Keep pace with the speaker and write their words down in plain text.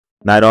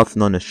Not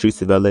often on the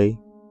streets of LA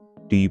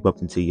do you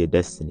bump into your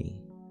destiny.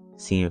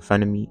 See in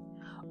front of me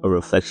a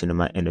reflection of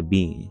my inner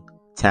being,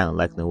 talent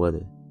like no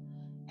other.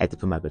 Had to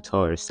put my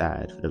guitar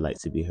aside for the light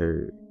to be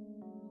heard.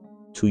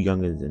 Two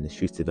youngins in the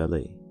streets of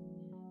LA,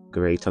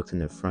 gray tucked in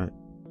the front,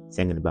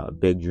 singing about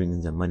big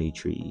dreams and money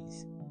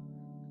trees.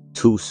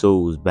 Two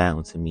souls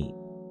bound to meet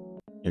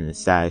in the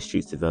side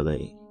streets of LA,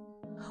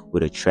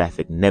 where the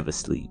traffic never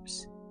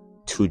sleeps.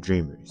 Two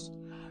dreamers,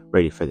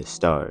 ready for the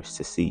stars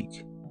to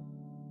seek.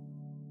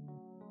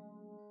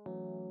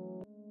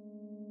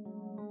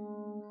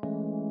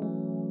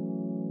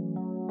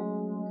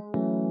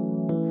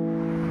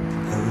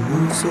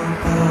 So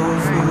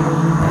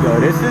powerful. Yo,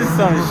 this is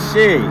some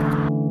shit.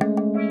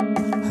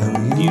 How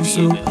are you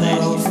so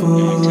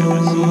powerful?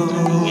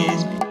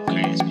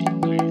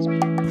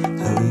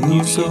 How are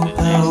you so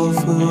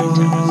powerful?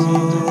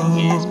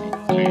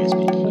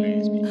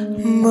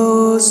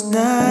 Most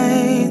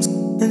nights,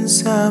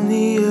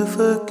 insomnia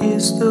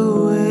forgets the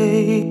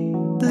way,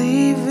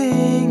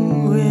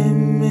 leaving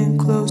women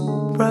close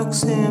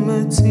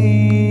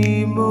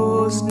proximity.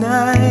 Most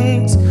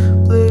nights,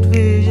 blurred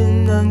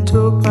vision,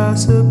 untold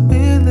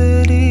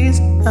possibilities.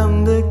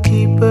 I'm the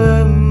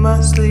keeper in my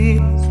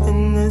sleep.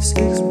 In the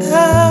 6th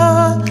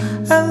hour,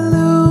 I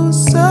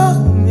lose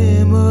some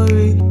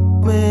memory.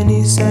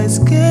 Many sights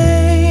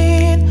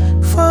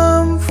gained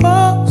from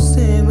false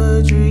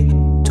imagery.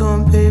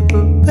 Torn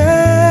paper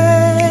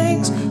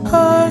bags,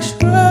 harsh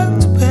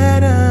rugged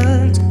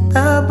patterns.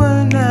 I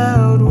burn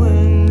out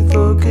when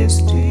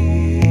focused deep.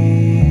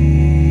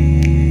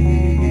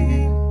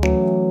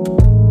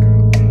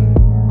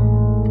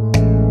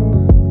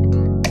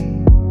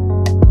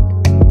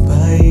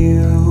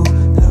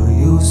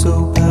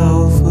 So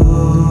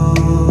powerful.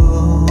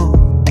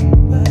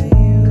 By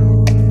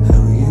you,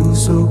 how are you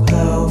so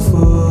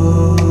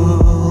powerful?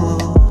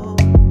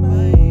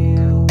 By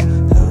you,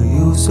 how are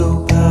you so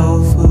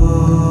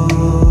powerful?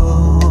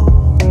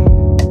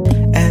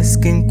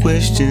 Asking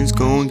questions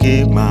gon'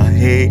 get my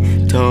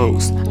head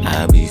tossed.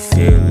 I be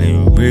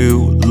feeling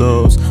real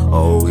lost,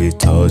 always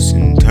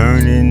tossing,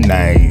 turning,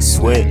 nights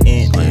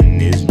sweating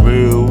when it's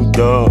real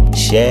dark.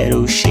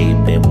 Shadow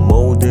shaping,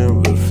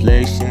 molding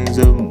reflections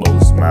of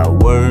my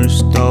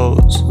worst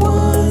thoughts.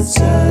 Once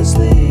I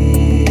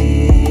sleep,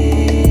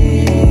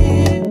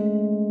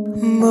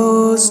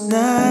 most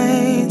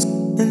nights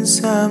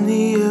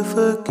insomnia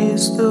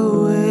forgets the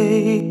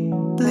way,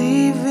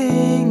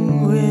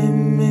 leaving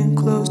women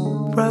close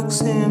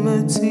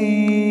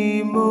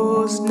proximity.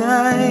 Most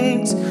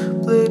nights,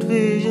 blurred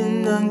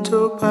vision,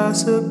 untold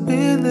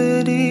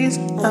possibilities.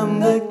 I'm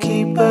the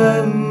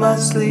keeper in my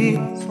sleep.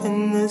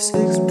 In the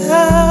 6th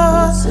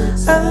hour,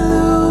 I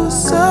lose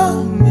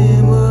some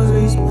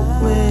memories.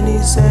 Many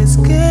sights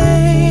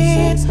gained